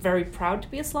owner am very proud to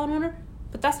be a salon owner,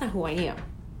 but that's not who I am.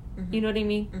 Mm-hmm. You know what I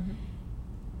mean? Mm-hmm.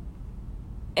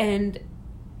 And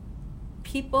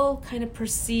people kind of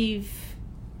perceive,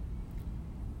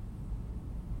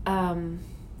 I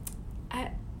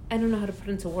don't know how to put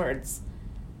into words,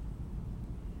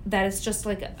 that it's just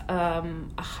like a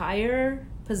higher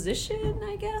position,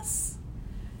 I guess.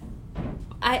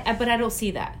 But I don't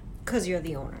see that. 'Cause you're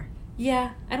the owner.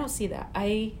 Yeah, I don't see that.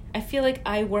 I feel like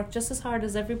I work just as hard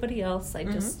as everybody else. I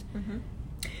just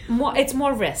it's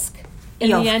more risk in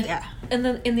the end. Yeah. And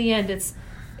then in the end, it's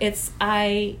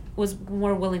I was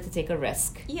more willing to take a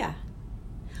risk. Yeah.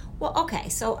 Well, okay.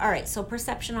 So all right. So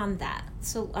perception on that.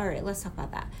 So all right. Let's talk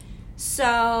about that.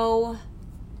 So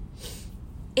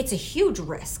it's a huge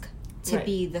risk to Right.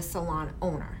 be the salon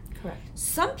owner. Correct.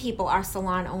 Some people are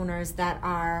salon owners that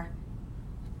are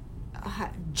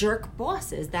jerk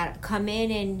bosses that come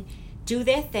in and do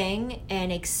their thing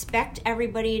and expect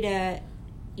everybody to,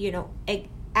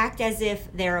 act as if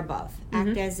they're above,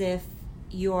 act as if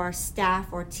your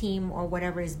staff or team or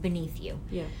whatever is beneath you.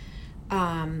 Yeah.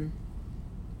 And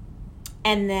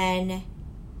then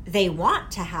they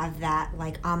want to have that,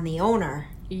 like, I'm the owner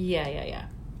Yeah.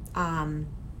 And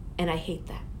I hate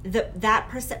that.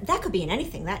 That could be in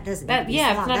anything. That doesn't need to be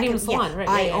yeah, salon. it's not that even could, salon, right?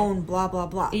 I own blah blah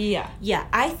blah. Yeah. Yeah,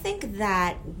 I think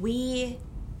that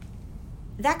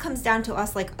that comes down to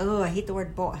us like, oh, I hate the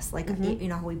word boss. Like, you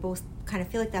know, we both kind of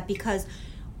feel like that because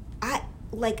I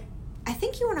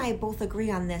think you and I both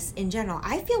agree on this in general.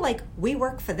 I feel like we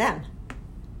work for them.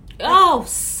 Oh,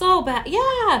 so bad.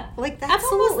 Yeah. Like, that's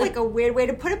almost like a weird way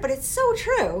to put it, but it's so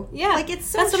true. Yeah. Like, it's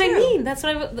so That's true. what I mean. That's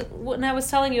when I was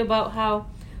telling you about how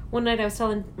one night I was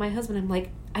telling my husband, I'm like,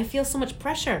 I feel so much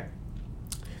pressure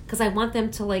because I want them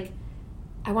to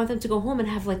go home and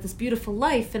have like this beautiful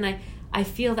life, and I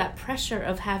feel that pressure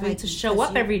of having like, to show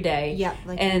up every day. Yeah,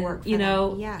 like and you work for you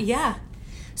know, them. Yes. yeah.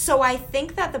 So I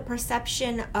think that the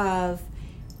perception of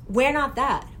we're not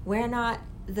that. We're not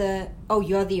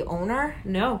you're the owner?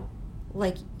 No.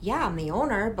 Like, yeah, I'm the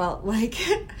owner, but like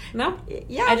No.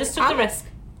 Yeah. I just took the risk.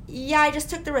 Yeah, I just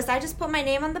took the risk. I just put my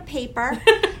name on the paper.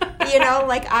 You know,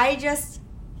 like I just,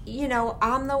 you know,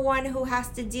 I'm the one who has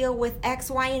to deal with X,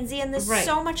 Y, and Z, and there's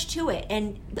so much to it.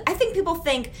 And I think people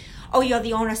think, oh, you're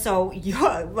the owner, so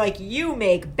you're like you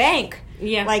make bank.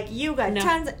 Yeah. Like you got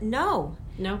tons. No.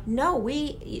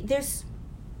 There's,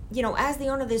 you know, as the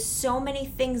owner, there's so many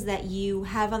things that you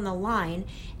have on the line,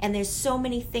 and there's so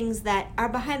many things that are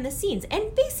behind the scenes.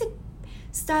 And basic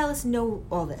stylists know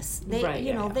all this. They,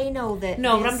 they know that.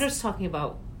 No, but I'm just talking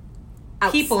about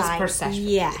outside, people's perception.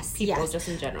 Yes, people just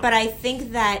in general. But I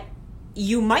think that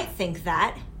you might think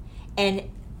that, and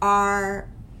our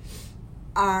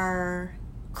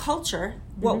culture,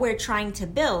 what we're trying to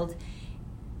build,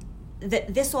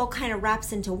 that this all kind of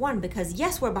wraps into one, because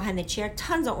yes, we're behind the chair,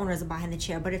 tons of owners are behind the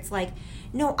chair, but it's like,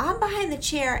 no, I'm behind the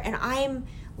chair and I'm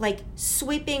like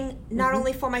sweeping not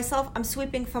only for myself, I'm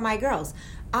sweeping for my girls.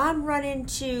 I'm running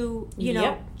to, you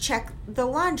know, check the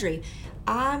laundry.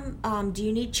 Do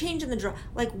you need change in the drawer?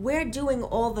 Like, we're doing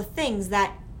all the things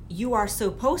that you are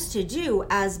supposed to do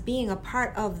as being a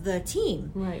part of the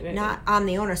team. Right. Not, I'm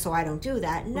the owner, so I don't do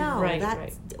that. No,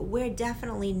 we're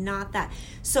definitely not that.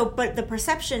 So, but the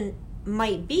perception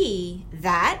might be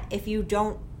that if you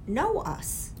don't know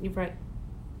us. You're right.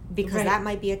 Because that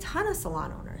might be a ton of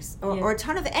salon owners or a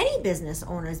ton of any business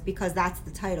owners, because that's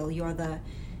the title. You're the,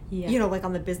 you know, like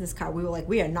on the business card, we were like,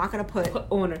 we are not going to put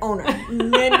owner.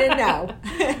 No.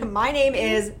 My name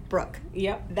is Brooke.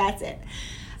 Yep. That's it.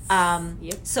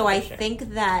 So I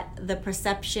think that the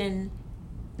perception,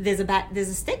 there's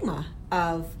a stigma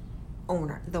of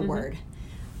owner, the word.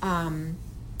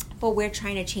 But we're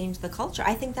trying to change the culture.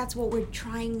 I think that's what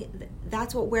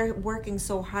we're working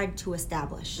so hard to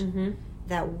establish.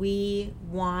 That we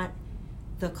want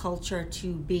the culture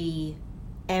to be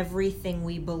everything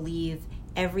we believe,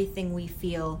 everything we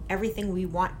feel, everything we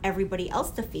want everybody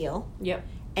else to feel. Yep.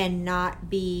 And not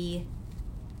be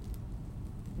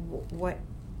what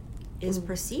is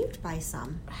perceived by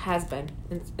some. Has been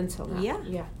until now.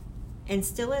 Yeah. And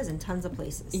still is in tons of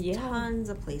places. Yeah. Tons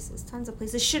of places.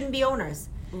 Shouldn't be owners.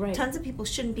 Right. Tons of people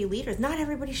shouldn't be leaders. Not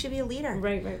everybody should be a leader.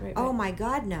 Right. Oh my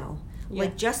God, no. Yeah.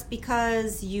 Like, just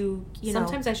because you know.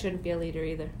 Sometimes I shouldn't be a leader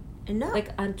either. No. Like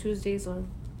on Tuesdays or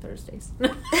Thursdays.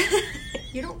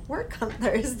 You don't work on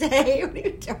Thursday. What are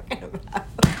you talking about?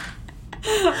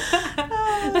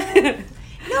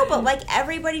 No, but like,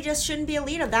 everybody just shouldn't be a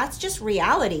leader. That's just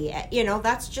reality. You know,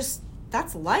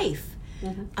 that's life.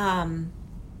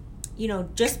 You know,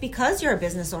 just because you're a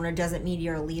business owner doesn't mean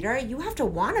you're a leader. You have to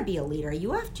want to be a leader.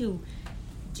 You have to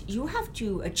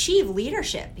achieve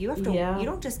leadership. You have to. You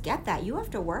don't just get that. You have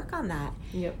to work on that.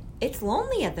 Yep. It's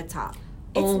lonely at the top.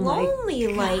 It's lonely.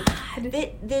 Like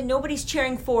that nobody's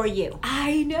cheering for you.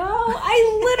 I know.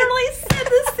 I literally said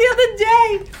this the other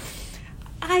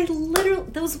day.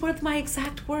 Those were my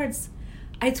exact words.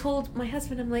 I told my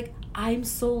husband, I'm like, I'm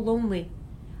so lonely.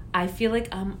 I feel like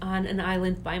I'm on an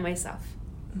island by myself.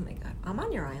 Oh my God. I'm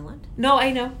on your island. No,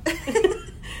 I know.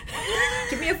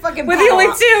 Give me a fucking boat. We're the only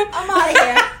two. I'm out of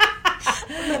here.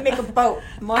 I'm going to make a boat.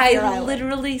 I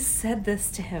literally said this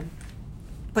to him.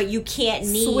 But you can't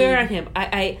swear on him.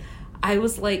 I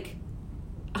was like,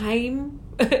 I'm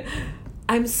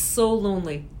so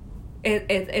lonely.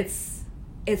 It's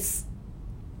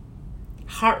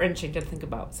heart-wrenching to think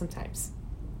about sometimes.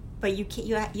 But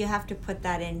you have to put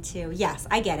that into, yes,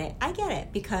 I get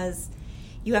it, because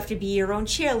you have to be your own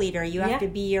cheerleader. You have to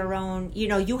be your own, you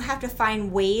know, you have to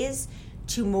find ways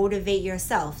to motivate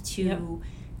yourself, to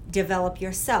develop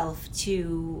yourself,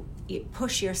 to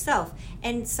push yourself.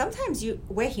 And sometimes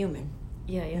we're human.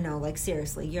 Yeah. You know, like,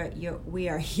 seriously, we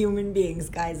are human beings,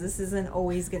 guys. This isn't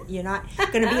always you're not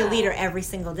going to be a leader every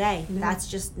single day. No. That's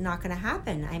just not going to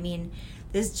happen. I mean,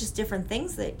 there's just different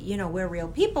things that, we're real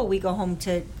people. We go home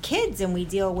to kids and we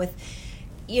deal with,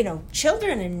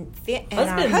 children and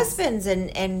our husbands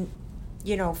and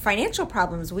financial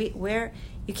problems.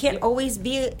 You can't always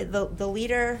be the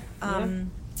leader.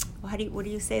 What do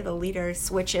you say? The leader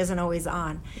switch isn't always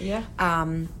on. Yeah.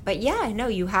 But yeah, no,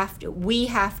 we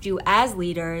have to, as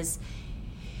leaders,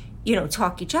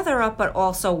 talk each other up, but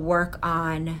also work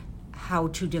on how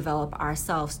to develop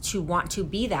ourselves to want to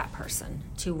be that person,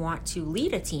 to want to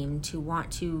lead a team, to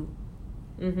want to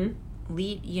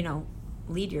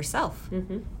lead yourself,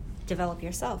 develop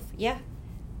yourself. Yeah.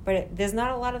 But there's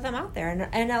not a lot of them out there.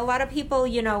 And a lot of people,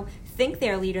 think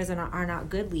they're leaders and are not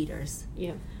good leaders.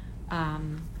 Yeah.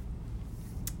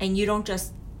 And you don't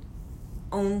just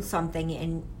own something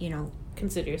and,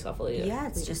 consider yourself a leader. Yeah,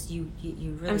 it's just you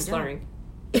really I'm slurring.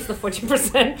 It's the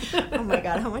 14%. Oh my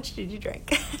God, how much did you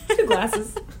drink? 2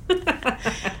 glasses.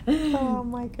 Oh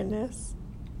my goodness.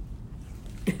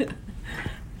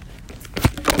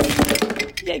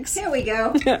 Yikes. Here we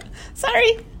go.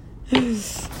 Sorry.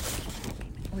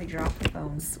 We dropped the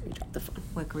phones. We dropped the phone.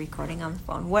 We're recording on the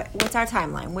phone. What's our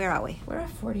timeline? Where are we? We're at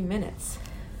 40 minutes.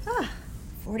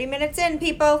 40 minutes in,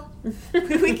 people.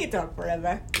 We could talk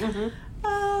forever.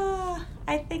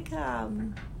 I think,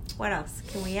 what else?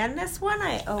 Can we end this one?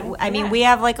 I mean, we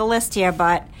have like a list here,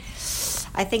 but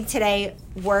I think today,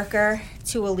 worker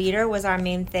to a leader was our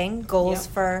main thing. Goals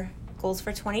for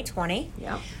 2020.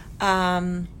 Yeah.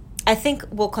 I think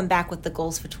we'll come back with the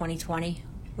goals for 2020.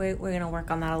 We're gonna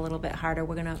work on that a little bit harder.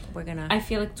 We're gonna. I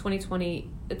feel like 2020.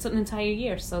 It's an entire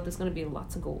year, so there's gonna be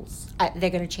lots of goals.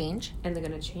 They're gonna change, and they're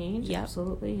gonna change. Yep.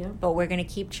 Absolutely, yeah. But we're gonna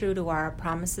keep true to our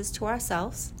promises to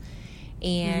ourselves,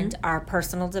 and our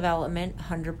personal development,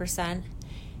 100%,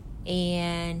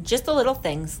 and just the little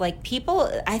things like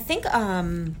people. I think,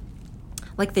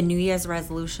 like the New Year's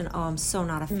resolution. Oh, I'm so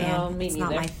not a fan. No, me it's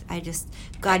neither. not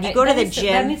my. You go to the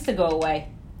gym. That needs to go away.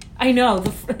 I know.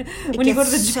 When you go to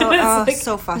the gym, it's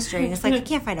so frustrating. It's like, I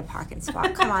can't find a parking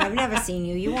spot. Come on, I've never seen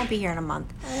you. You won't be here in a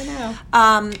month. I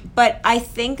know. But I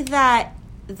think that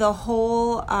the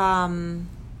whole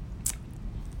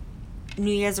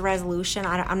New Year's resolution,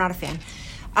 I'm not a fan.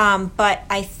 But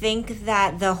I think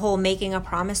that the whole making a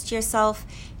promise to yourself,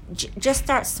 just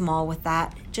start small with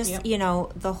that. Just,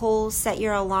 the whole set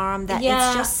your alarm,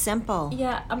 it's just simple.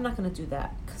 Yeah, I'm not going to do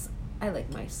that because I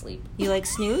like my sleep. You like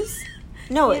snooze?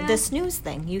 No, the snooze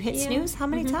thing. You hit snooze how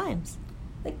many times?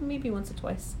 Like maybe once or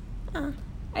twice.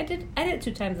 I did it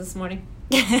 2 times this morning.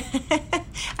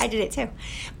 I did it too.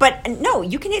 But no,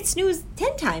 you can hit snooze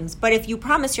 10 times. But if you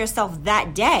promise yourself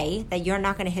that day that you're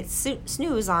not going to hit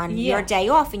snooze on your day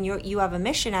off and you have a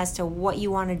mission as to what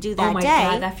you want to do that day. Oh my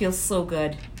God, that feels so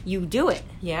good. You do it.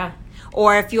 Yeah.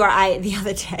 Or if the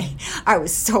other day, I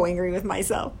was so angry with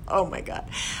myself. Oh my God.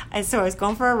 And so I was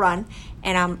going for a run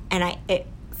and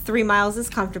 3 miles is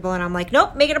comfortable. And I'm like,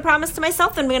 nope, making a promise to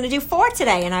myself. Then I'm going to do 4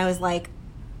 today. And I was like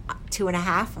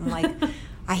 2.5. I'm like,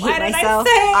 I hate myself.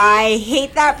 I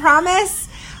hate that promise.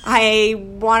 I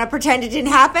want to pretend it didn't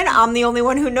happen. I'm the only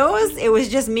one who knows. It was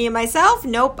just me and myself.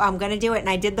 Nope, I'm going to do it. And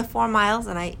I did the 4 miles.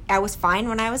 And I was fine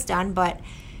when I was done. But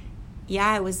yeah,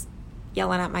 I was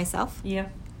yelling at myself. Yeah.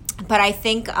 But I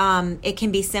think it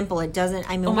can be simple. It doesn't,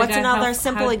 what's another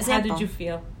simple example? How did you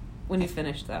feel when you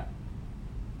finished that?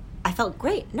 I felt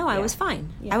great. No, I was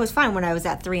fine. Yeah. I was fine when I was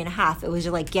at 3.5. It was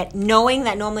just like knowing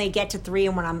that normally I get to 3,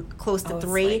 and when I'm close to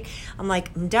 3, I'm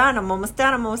like, I'm done. I'm almost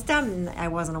done. And I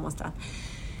wasn't almost done.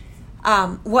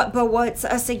 What's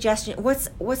a suggestion?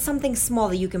 What's something small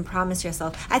that you can promise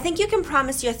yourself? I think you can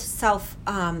promise yourself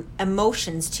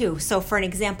emotions too. So for an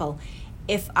example,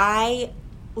 if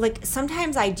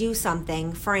sometimes I do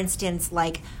something, for instance,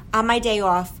 like on my day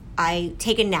off, I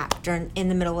take a nap in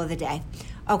the middle of the day.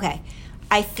 Okay.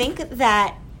 I think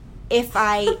that if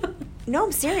no,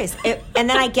 I'm serious. And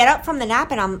then I get up from the nap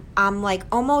and I'm like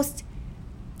almost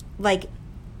like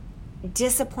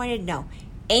disappointed. No,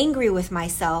 angry with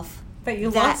myself that you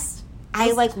lost.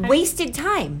 I wasted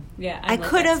time. Yeah, I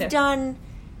could have done.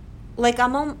 I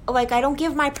don't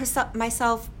give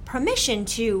myself permission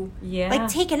to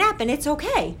take a nap, and it's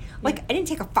okay. I didn't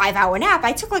take a 5-hour nap.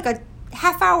 I took a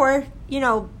half-hour,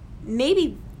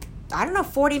 maybe.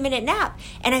 40-minute nap.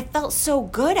 And I felt so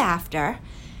good after.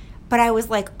 But I was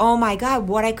like, oh my God,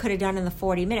 what I could have done in the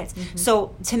 40 minutes. Mm-hmm.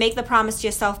 So to make the promise to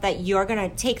yourself that you're going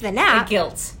to take the nap. The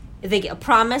guilt. The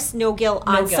promise, no guilt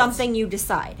on something you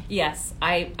decide. Yes.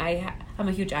 I'm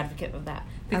a huge advocate of that.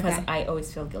 Because I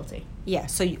always feel guilty. Yeah.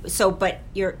 But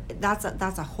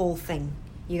that's a whole thing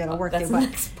you got to work through.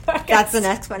 That's the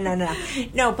next one. No.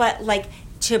 No, but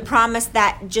to promise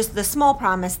that, just the small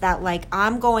promise that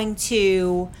I'm going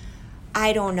to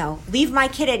I don't know, leave my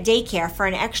kid at daycare for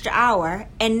an extra hour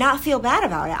and not feel bad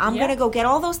about it. I'm going to go get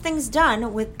all those things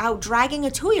done without dragging a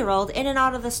 2-year-old in and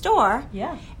out of the store.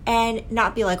 Yeah. And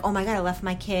not be like, oh my God, I left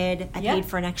my kid. I paid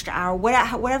for an extra hour.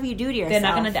 Whatever you do to yourself. They're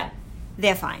not going to die.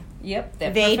 They're fine. Yep.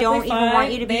 They don't even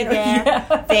want you to be there.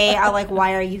 Yeah. They are like,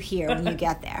 why are you here when you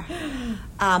get there?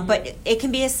 But it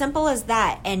can be as simple as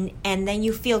that. And then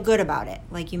you feel good about it.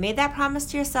 Like, you made that promise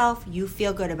to yourself. You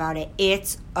feel good about it.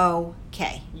 It's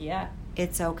okay. Yeah.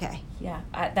 It's okay. Yeah.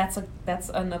 That's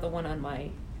another one on my,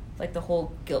 like, the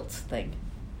whole guilt thing.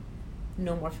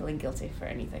 No more feeling guilty for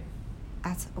anything.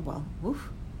 That's, well, oof.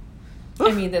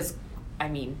 I mean, there's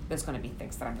going to be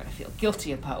things that I'm going to feel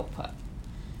guilty about, but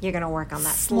you're going to work on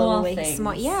that small slowly. Things.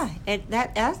 Yeah,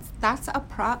 it's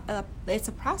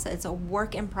a process. It's a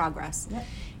work in progress. Yep.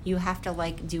 You have to,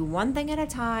 like, do one thing at a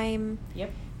time. Yep.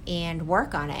 And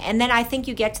work on it. And then I think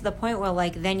you get to the point where,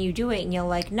 like, then you do it and you're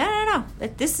like, no,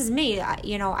 this is me.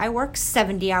 I work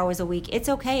 70 hours a week. It's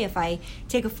okay if I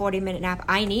take a 40-minute nap.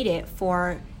 I need it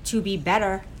to be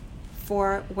better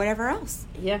for whatever else.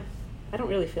 Yeah. I don't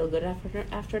really feel good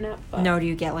after a nap. But no, do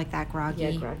you get, like, that groggy?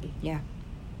 Yeah, groggy. Yeah.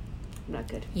 Not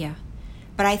good. Yeah.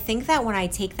 But I think that when I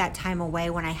take that time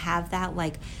away, when I have that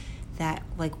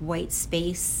white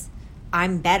space,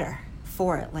 I'm better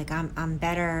for it. Like, I'm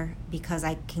better because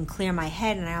I can clear my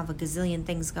head and I have a gazillion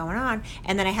things going on.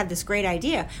 And then I have this great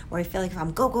idea where I feel like if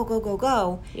I'm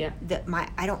go, yeah,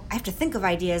 I have to think of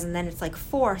ideas, and then it's like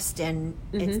forced and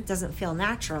it doesn't feel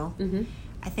natural. Mm-hmm.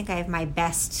 I think I have my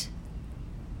best,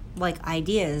 like,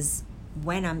 ideas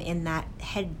when I'm in that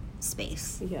head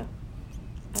space. Yeah.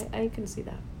 I can see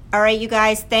that. All right, you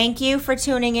guys, thank you for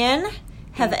tuning in.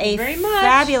 Have a very much.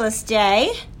 Fabulous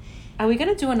day. Are we going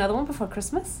to do another one before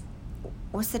Christmas?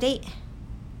 What's the date?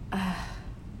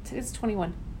 It's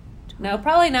 21. No,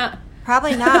 probably not.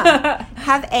 Probably not.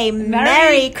 Have a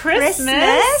Merry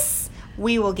Christmas.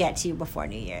 We will get to you before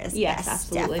New Year's. Yes,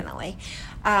 absolutely. Definitely.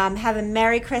 Have a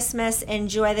Merry Christmas.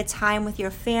 Enjoy the time with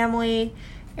your family.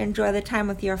 Enjoy the time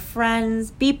with your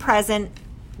friends. Be present.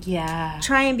 Yeah.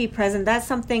 Try and be present. That's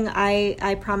something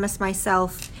I promised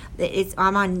myself.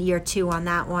 I'm on year 2 on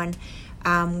that one.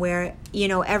 Where,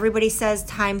 everybody says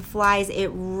time flies. It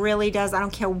really does. I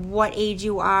don't care what age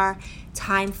you are.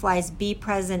 Time flies. Be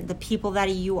present. The people that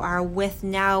you are with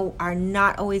now are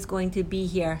not always going to be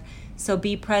here. So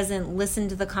be present. Listen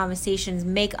to the conversations.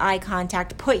 Make eye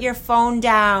contact. Put your phone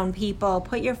down, people.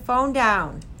 Put your phone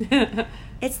down.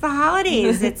 It's the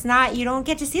holidays. It's not, you don't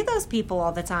get to see those people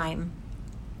all the time.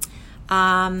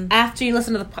 After you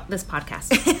listen to this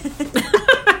podcast.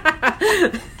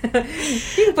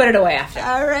 You can put it away after.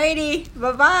 Alrighty.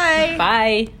 Bye-bye.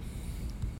 Bye.